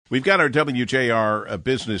We've got our WJR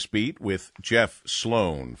Business Beat with Jeff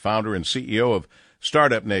Sloan, founder and CEO of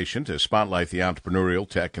Startup Nation, to spotlight the entrepreneurial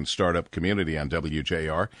tech and startup community on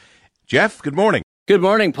WJR. Jeff, good morning. Good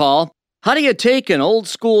morning, Paul. How do you take an old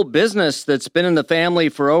school business that's been in the family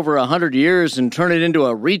for over 100 years and turn it into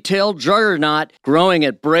a retail juggernaut growing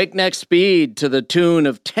at breakneck speed to the tune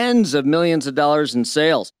of tens of millions of dollars in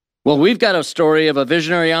sales? Well, we've got a story of a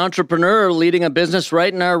visionary entrepreneur leading a business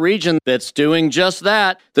right in our region that's doing just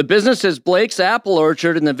that. The business is Blake's Apple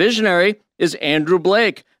Orchard, and the visionary is Andrew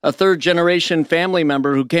Blake, a third-generation family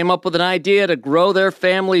member who came up with an idea to grow their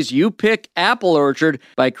family's You-Pick apple orchard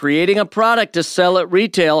by creating a product to sell at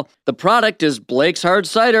retail. The product is Blake's Hard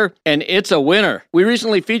Cider, and it's a winner. We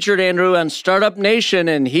recently featured Andrew on Startup Nation,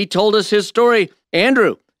 and he told us his story.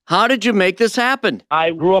 Andrew, how did you make this happen?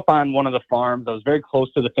 I grew up on one of the farms. I was very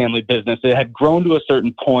close to the family business. It had grown to a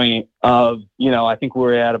certain point of, I think we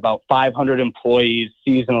were at about 500 employees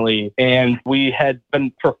seasonally. And we had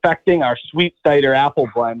been perfecting our sweet cider apple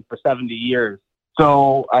blend for 70 years.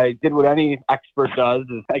 So I did what any expert does,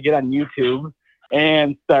 is I get on YouTube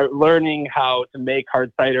and start learning how to make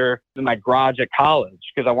hard cider in my garage at college,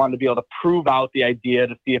 because I wanted to be able to prove out the idea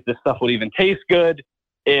to see if this stuff would even taste good,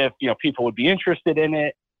 if, people would be interested in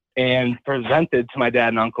it. And presented to my dad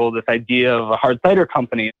and uncle this idea of a hard cider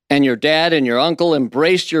company. And your dad and your uncle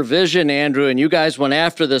embraced your vision, Andrew, and you guys went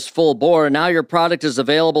after this full bore. And now your product is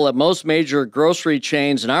available at most major grocery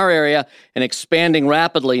chains in our area and expanding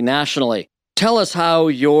rapidly nationally. Tell us how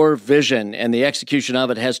your vision and the execution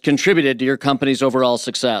of it has contributed to your company's overall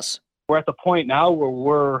success. We're at the point now where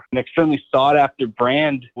we're an extremely sought-after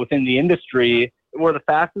brand within the industry. We're the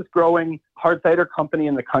fastest growing hard cider company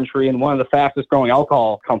in the country and one of the fastest growing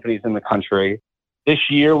alcohol companies in the country. This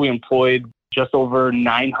year, we employed just over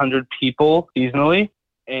 900 people seasonally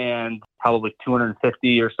and probably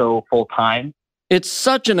 250 or so full time. It's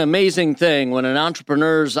such an amazing thing when an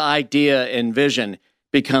entrepreneur's idea and vision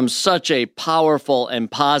becomes such a powerful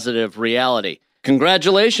and positive reality.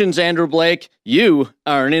 Congratulations, Andrew Blake. You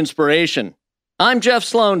are an inspiration. I'm Jeff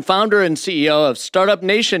Sloan, founder and CEO of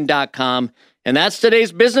StartupNation.com. And that's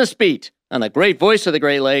today's Business Beat on the great voice of the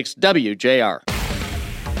Great Lakes, WJR.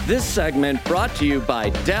 This segment brought to you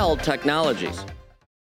by Dell Technologies.